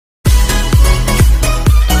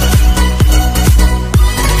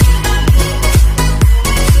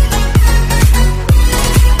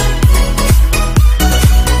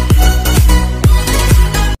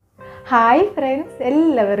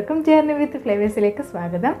എല്ലാവർക്കും ജേർണി വിത്ത് ഫ്ലേവേഴ്സിലേക്ക്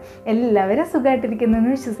സ്വാഗതം. എല്ലാവരും സുഖമായിട്ടിരിക്കുന്നു എന്ന്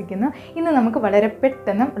വിശ്വസിക്കുന്നു. ഇന്ന് നമുക്ക് വളരെ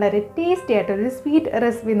പെട്ടെന്ന് വളരെ ടേസ്റ്റി ആയിട്ടൊരു സ്വീറ്റ്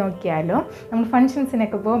റെസിപ്പി നോക്കിയാലോ. നമ്മൾ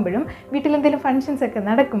ഫംഗ്ഷൻസിനൊക്കെ പോകുമ്പോഴും വീട്ടിലെന്തെങ്കിലും ഫംഗ്ഷൻസൊക്കെ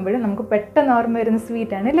നടക്കുമ്പോഴും നമുക്ക് പെട്ടെന്ന് ഓർമ്മ വരുന്ന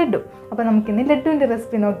സ്വീറ്റാണ് ലഡു. അപ്പോൾ നമുക്കിന്ന് ലഡുവിൻ്റെ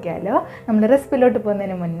റെസിപ്പി നോക്കിയാലോ. നമ്മൾ റെസിപ്പിയിലോട്ട്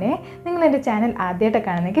പോകുന്നതിന് മുന്നേ നിങ്ങൾ എൻ്റെ ചാനൽ ആദ്യമായിട്ട്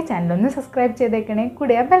കാണുന്നെങ്കിൽ ചാനലൊന്ന് സബ്സ്ക്രൈബ് ചെയ്തേക്കണേ,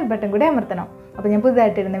 കൂടെ ആ ബെൽ ബട്ടൺ കൂടെ അമർത്തണം. അപ്പോൾ ഞാൻ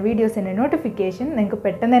പുതുതായിട്ടിരുന്ന വീഡിയോസിൻ്റെ നോട്ടിഫിക്കേഷൻ നിങ്ങൾക്ക്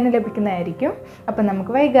പെട്ടെന്ന് തന്നെ ലഭിക്കുന്നതായിരിക്കും. അപ്പോൾ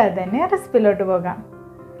നമുക്ക് വൈകാതെ തന്നെ റെസിപ്പിയിലോട്ട് പോകാം.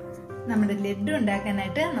 നമ്മുടെ ലഡു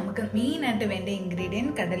ഉണ്ടാക്കാനായിട്ട് നമുക്ക് മെയിനായിട്ട് വേണ്ട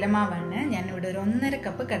ഇൻഗ്രീഡിയൻറ്റ് കടലമാവാണ്. ഞാനിവിടെ ഒരു 1.5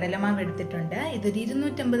 കപ്പ് കടലമാവ് എടുത്തിട്ടുണ്ട്. ഇതൊരു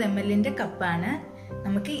 250 ml കപ്പാണ്.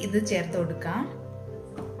 നമുക്ക് ഇത് ചേർത്ത് കൊടുക്കാം.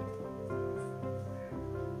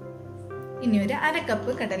 ഇനി ഒരു 1/2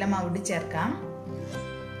 കപ്പ് കടലമാവ് കൂടി ചേർക്കാം.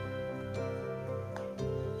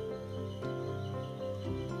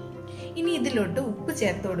 ഇനി ഇതിലോട്ട് ഉപ്പ്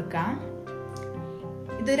ചേർത്ത് കൊടുക്കാം.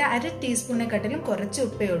 ഇതൊരു 1/2 ടീസ്പൂണിനെക്കാട്ടിലും കുറച്ച്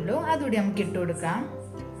ഉപ്പേ ഉള്ളൂ, അതുകൂടി നമുക്ക് ഇട്ട് കൊടുക്കാം.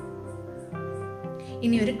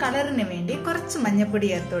 ഇനി ഒരു കളറിന് വേണ്ടി കുറച്ച് മഞ്ഞൾപ്പൊടി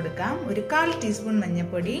ചേർത്ത് കൊടുക്കാം. ഒരു 1/4 ടീസ്പൂൺ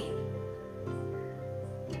മഞ്ഞൾപ്പൊടി.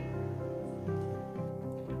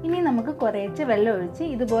 ഇനി നമുക്ക് കുറച്ച് വെള്ളം ഒഴിച്ച്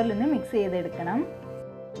ഇതുപോലെ ഒന്ന് മിക്സ് ചെയ്തെടുക്കണം.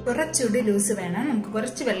 കുറച്ചുകൂടി ലൂസ് വേണം. നമുക്ക്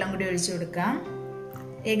കുറച്ച് വെള്ളം കൂടി ഒഴിച്ചു കൊടുക്കാം.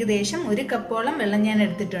 ഏകദേശം 1 കപ്പോളം വെള്ളം ഞാൻ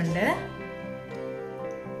എടുത്തിട്ടുണ്ട്.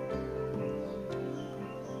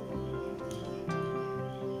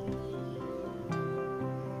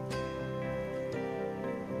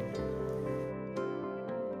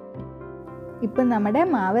 ഇപ്പം നമ്മുടെ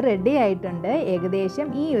മാവ് റെഡി ആയിട്ടുണ്ട്. ഏകദേശം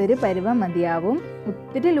ഈ ഒരു പരുവം മതിയാവും.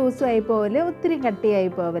 ഒത്തിരി ലൂസുമായി പോവല്, ഒത്തിരി കട്ടിയായി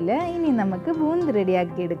പോവല്. ഇനി നമുക്ക് ബൂന്തി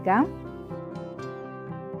റെഡിയാക്കി എടുക്കാം.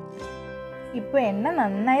 ഇപ്പോൾ എണ്ണ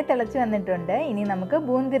നന്നായി തിളച്ച് വന്നിട്ടുണ്ട്. ഇനി നമുക്ക്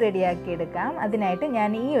ബൂന്തി റെഡിയാക്കി എടുക്കാം. അതിനായിട്ട്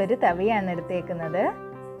ഞാൻ ഈ ഒരു തവിയാണ് എടുത്തേക്കുന്നത്.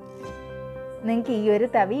 നിങ്ങൾക്ക് ഈ ഒരു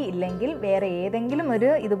തവി ഇല്ലെങ്കിൽ വേറെ ഏതെങ്കിലും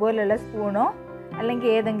ഒരു ഇതുപോലുള്ള സ്പൂണോ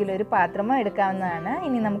അല്ലെങ്കിൽ ഏതെങ്കിലും ഒരു പാത്രമോ എടുക്കാവുന്നതാണ്.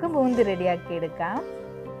 ഇനി നമുക്ക് ബൂന്തി റെഡിയാക്കി എടുക്കാം.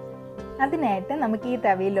 അതിനായിട്ട് നമുക്ക് ഈ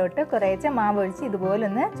തവിയിലോട്ട് കുറേശ്ശെ മാവ് ഒഴിച്ച്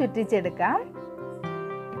ഇതുപോലൊന്ന് ചുറ്റിച്ചെടുക്കാം.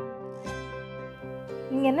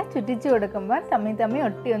 ഇങ്ങനെ ചുറ്റിച്ചു കൊടുക്കുമ്പോൾ തമ്മി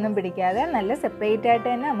ഒട്ടിയൊന്നും പിടിക്കാതെ നല്ല സെപ്പറേറ്റ് ആയിട്ട്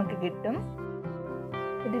തന്നെ നമുക്ക് കിട്ടും.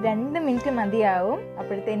 ഒരു 2 മിനിറ്റ് മതിയാവും.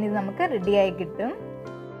 അപ്പോഴത്തേന് ഇത് നമുക്ക് റെഡിയായി കിട്ടും.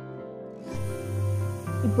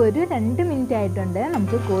 ഇപ്പോൾ ഒരു 2 മിനിറ്റ് ആയിട്ടുണ്ട്.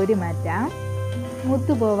 നമുക്ക് കോരി മാറ്റാം.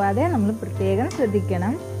 മൂത്തു പോവാതെ നമ്മൾ പ്രത്യേകം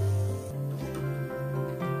ശ്രദ്ധിക്കണം.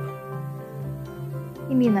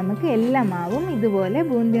 ഇനി നമുക്ക് എല്ലാ മാവും ഇതുപോലെ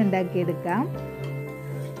ബൂന്തി ഉണ്ടാക്കിയെടുക്കാം.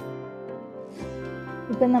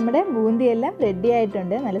 ഇപ്പം നമ്മുടെ ബൂന്തിയെല്ലാം റെഡി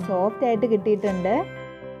ആയിട്ടുണ്ട്. നല്ല സോഫ്റ്റ് ആയിട്ട് കിട്ടിയിട്ടുണ്ട്.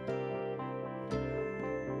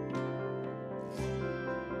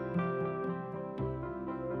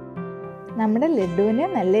 നമ്മുടെ ലഡുവിന്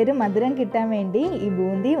നല്ലൊരു മധുരം കിട്ടാൻ വേണ്ടി ഈ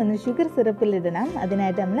ബൂന്തി ഒന്ന് ഷുഗർ സിറപ്പിലിടണം.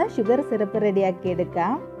 അതിനായിട്ട് നമ്മൾ ഷുഗർ സിറപ്പ് റെഡിയാക്കി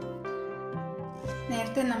എടുക്കാം.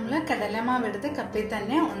 നേരത്തെ നമ്മൾ കടലമാവ് എടുത്ത് കപ്പിൽ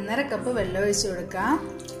തന്നെ 1.5 കപ്പ് വെള്ളം ഒഴിച്ചു കൊടുക്കാം.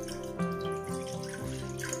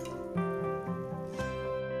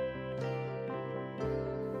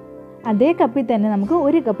 അതേ കപ്പിൽ തന്നെ നമുക്ക്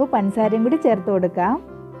 1 കപ്പ് പഞ്ചസാരയും കൂടി ചേർത്ത് കൊടുക്കാം.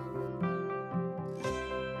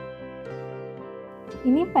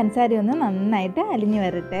 ഇനി പഞ്ചസാര ഒന്ന് നന്നായിട്ട് അലിഞ്ഞു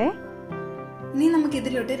വരട്ടെ. ഇനി നമുക്ക്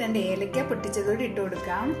ഇതിലോട്ട് 2 ഏലക്ക പൊട്ടിച്ചതോടെ ഇട്ട്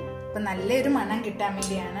കൊടുക്കാം. അപ്പൊ നല്ലൊരു മണം കിട്ടാൻ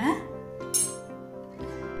വേണ്ടിയാണ്.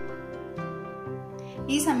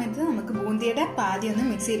 ഈ സമയത്ത് നമുക്ക് ബൂന്തിയുടെ പാതി ഒന്ന്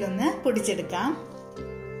മിക്സിയിലൊന്ന് പൊടിച്ചെടുക്കാം.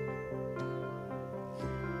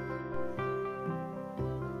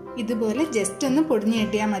 ഇതുപോലെ ജസ്റ്റ് ഒന്ന് പൊടിഞ്ഞു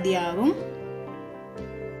കിട്ടിയാൽ മതിയാവും.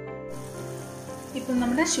 ഇപ്പം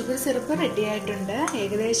നമ്മുടെ ഷുഗർ സിറപ്പ് റെഡി ആയിട്ടുണ്ട്.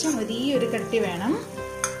 ഏകദേശം ഒരു കട്ടി വേണം.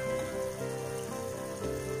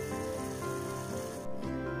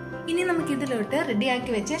 ഇനി നമുക്ക് ഇതിലോട്ട്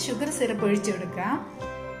റെഡിയാക്കി വെച്ച ഷുഗർ സിറപ്പ് ഒഴിച്ചു കൊടുക്കാം.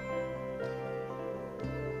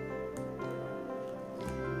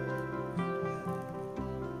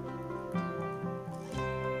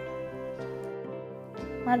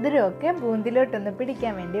 മധുരമൊക്കെ ബൂന്തിലോട്ടൊന്ന്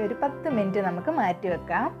പിടിക്കാൻ വേണ്ടി ഒരു 10 മിനിറ്റ് നമുക്ക് മാറ്റി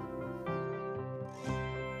വെക്കാം.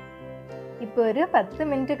 ഇപ്പോൾ ഒരു 10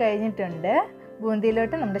 മിനിറ്റ് കഴിഞ്ഞിട്ടുണ്ട്.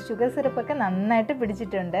 ബൂന്തിയിലോട്ട് നമ്മുടെ ഷുഗർ സിറപ്പൊക്കെ നന്നായിട്ട്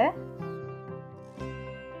പിടിച്ചിട്ടുണ്ട്.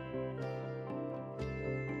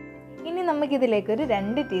 ഇനി നമുക്കിതിലേക്ക് ഒരു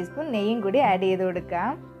 2 ടീസ്പൂൺ നെയ്യും കൂടി ആഡ് ചെയ്ത്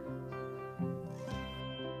കൊടുക്കാം.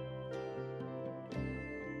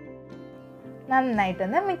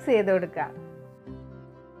 നന്നായിട്ടൊന്ന് മിക്സ് ചെയ്ത് കൊടുക്കാം.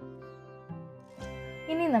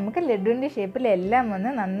 ഇനി നമുക്ക് ലഡുവിൻ്റെ ഷേപ്പിൽ എല്ലാം ഒന്ന്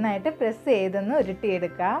നന്നായിട്ട് പ്രസ് ചെയ്തൊന്ന്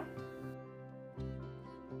ഉരുട്ടിയെടുക്കാം.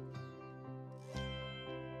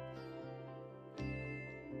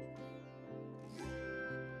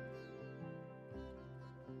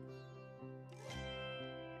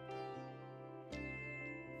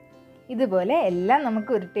 ഇതുപോലെ എല്ലാം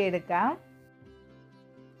നമുക്ക് ഉരുട്ടിയെടുക്കാം.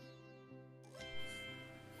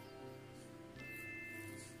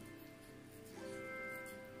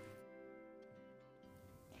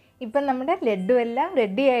 ഇപ്പം നമ്മുടെ ലഡു എല്ലാം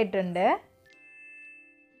റെഡി ആയിട്ടുണ്ട്.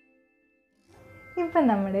 ഇപ്പം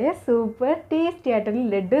നമ്മുടെ സൂപ്പർ ടേസ്റ്റി ആയിട്ടുള്ള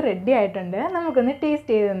ലഡു റെഡി ആയിട്ടുണ്ട്. നമുക്കൊന്ന്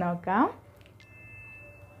ടേസ്റ്റ് ചെയ്ത് നോക്കാം.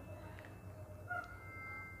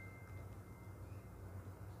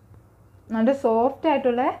 നല്ല സോഫ്റ്റ്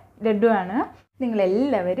ആയിട്ടുള്ള ലഡുവാണ്.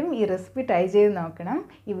 നിങ്ങളെല്ലാവരും ഈ റെസിപ്പി ട്രൈ ചെയ്ത് നോക്കണം.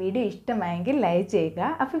 ഈ വീഡിയോ ഇഷ്ടമായെങ്കിൽ ലൈക്ക് ചെയ്യുക,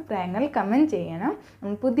 അഭിപ്രായങ്ങൾ കമൻറ്റ് ചെയ്യണം.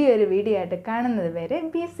 പുതിയൊരു വീഡിയോ ആയിട്ട് കാണുന്നത് വരെ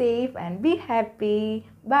be safe and be happy.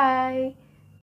 By.